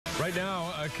Right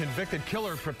now, a convicted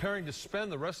killer preparing to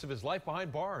spend the rest of his life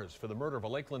behind bars for the murder of a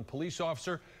Lakeland police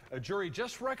officer. A jury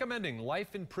just recommending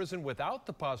life in prison without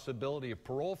the possibility of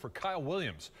parole for Kyle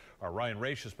Williams. Our Ryan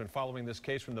Raish has been following this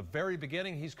case from the very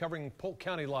beginning. He's covering Polk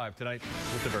County Live tonight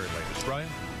with the very latest. Ryan?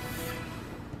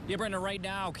 Yeah, Brenda, right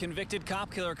now, convicted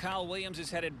cop killer Kyle Williams is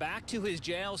headed back to his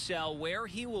jail cell where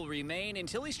he will remain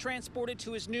until he's transported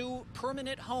to his new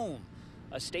permanent home,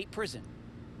 a state prison.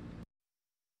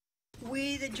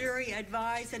 We, the jury,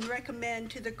 advise and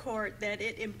recommend to the court that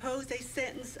it impose a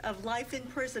sentence of life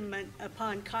imprisonment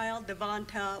upon Kyle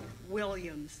Devonta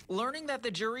Williams. Learning that the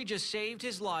jury just saved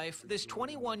his life, this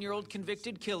 21-year-old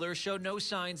convicted killer showed no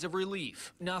signs of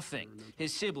relief. Nothing.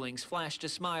 His siblings flashed a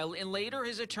smile, and later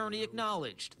his attorney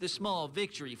acknowledged the small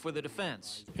victory for the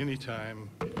defense. Anytime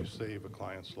you save a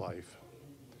client's life,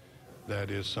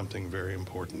 that is something very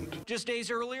important. Just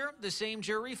days earlier, the same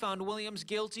jury found Williams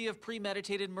guilty of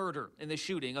premeditated murder in the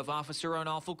shooting of Officer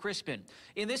Arnulfo Crispin.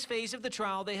 In this phase of the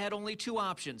trial, they had only two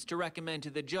options to recommend to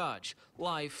the judge: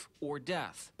 life or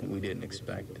death. We didn't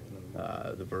expect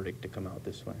the verdict to come out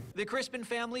this way. The Crispin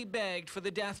family begged for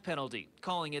the death penalty,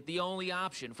 calling it the only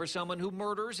option for someone who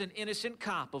murders an innocent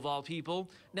cop of all people.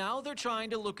 Now they're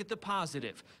trying to look at the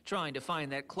positive, trying to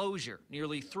find that closure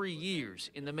nearly 3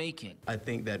 years in the making. I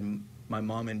think that my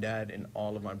mom and dad and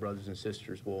all of my brothers and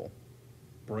sisters will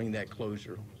bring that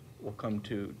closure, will come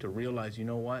to realize, you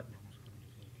know what?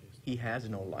 He has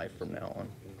no life from now on.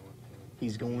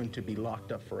 He's going to be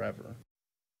locked up forever.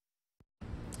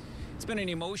 It's been an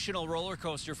emotional roller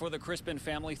coaster for the Crispin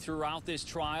family throughout this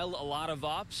trial. A lot of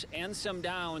ups and some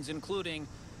downs, including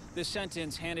the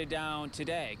sentence handed down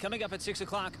today. Coming up at 6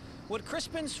 o'clock, what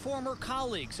Crispin's former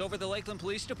colleagues over the Lakeland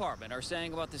Police Department are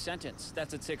saying about the sentence.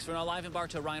 That's at 6. For now, live in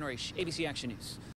Bartow, Ryan Raish, ABC Action News.